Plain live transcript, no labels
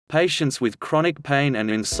patients with chronic pain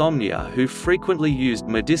and insomnia who frequently used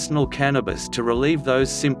medicinal cannabis to relieve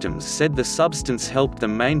those symptoms said the substance helped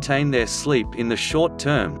them maintain their sleep in the short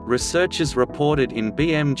term, researchers reported in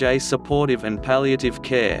BMJ Supportive and Palliative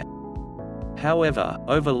Care. However,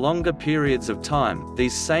 over longer periods of time,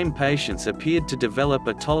 these same patients appeared to develop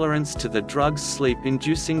a tolerance to the drug's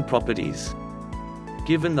sleep-inducing properties.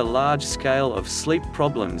 Given the large scale of sleep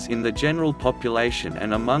problems in the general population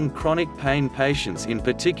and among chronic pain patients in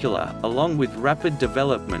particular, along with rapid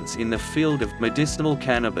developments in the field of medicinal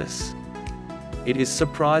cannabis, it is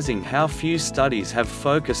surprising how few studies have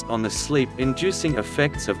focused on the sleep-inducing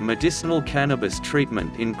effects of medicinal cannabis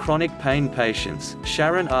treatment in chronic pain patients.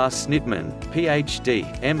 Sharon R. Sznitman, Ph.D.,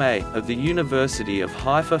 M.A., of the University of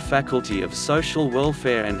Haifa Faculty of Social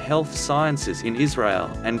Welfare and Health Sciences in Israel,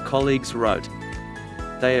 and colleagues wrote,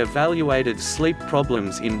 they evaluated sleep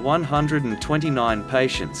problems in 129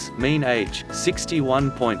 patients, mean age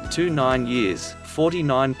 61.29 years,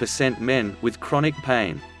 49% men, with chronic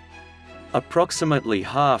pain. Approximately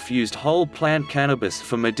half used whole plant cannabis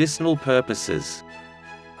for medicinal purposes.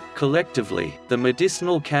 Collectively, the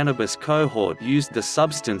medicinal cannabis cohort used the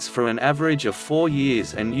substance for an average of 4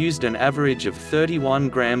 years and used an average of 31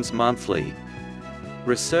 grams monthly.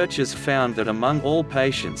 Researchers found that among all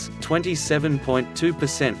patients,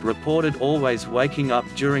 27.2% reported always waking up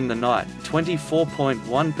during the night,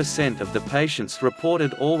 24.1% of the patients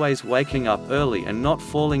reported always waking up early and not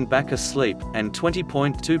falling back asleep, and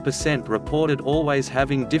 20.2% reported always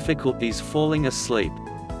having difficulties falling asleep.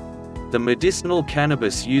 The medicinal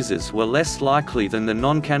cannabis users were less likely than the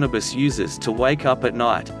non-cannabis users to wake up at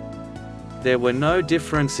night. There were no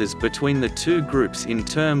differences between the two groups in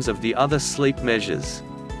terms of the other sleep measures.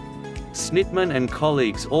 Sznitman and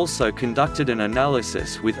colleagues also conducted an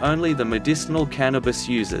analysis with only the medicinal cannabis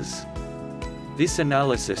users. This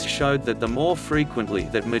analysis showed that the more frequently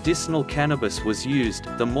that medicinal cannabis was used,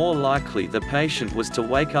 the more likely the patient was to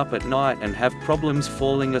wake up at night and have problems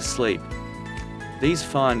falling asleep. These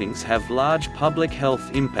findings have large public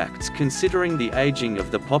health impacts considering the aging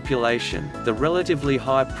of the population, the relatively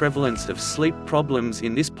high prevalence of sleep problems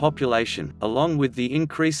in this population, along with the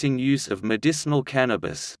increasing use of medicinal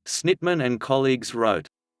cannabis, Sznitman and colleagues wrote.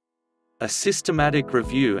 A systematic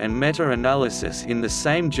review and meta-analysis in the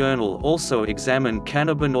same journal also examined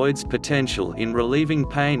cannabinoids' potential in relieving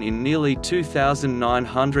pain in nearly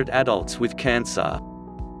 2,900 adults with cancer.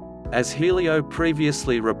 As Helio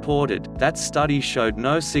previously reported, that study showed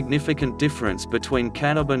no significant difference between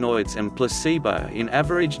cannabinoids and placebo in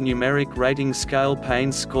average numeric rating scale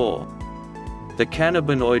pain score. The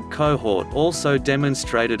cannabinoid cohort also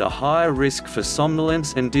demonstrated a higher risk for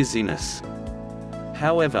somnolence and dizziness.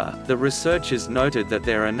 However, the researchers noted that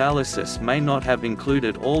their analysis may not have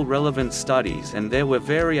included all relevant studies and there were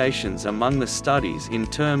variations among the studies in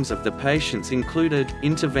terms of the patients included,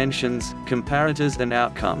 interventions, comparators and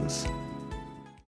outcomes.